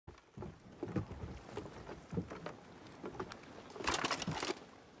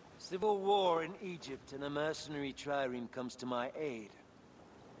Civil war in Egypt, and a mercenary trireme comes to my aid.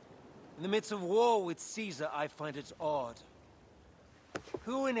 In the midst of war with Caesar, I find it odd.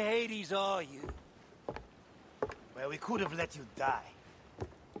 Who in Hades are you? Well, we could have let you die.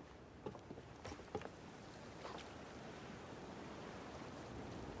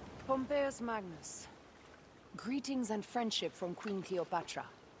 Pompeius Magnus. Greetings and friendship from Queen Cleopatra.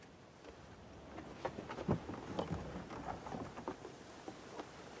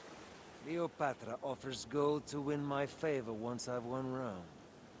 Cleopatra offers gold to win my favor once I've won Rome.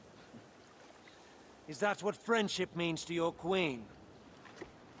 Is that what friendship means to your queen?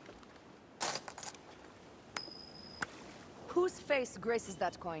 Whose face graces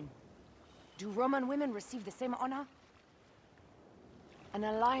that coin? Do Roman women receive the same honor? An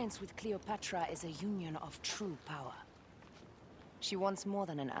alliance with Cleopatra is a union of true power. She wants more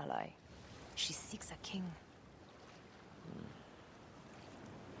than an ally. She seeks a king.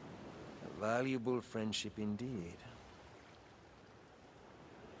 A valuable friendship indeed.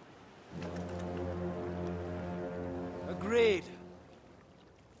 Agreed.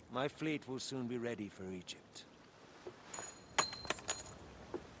 My fleet will soon be ready for Egypt.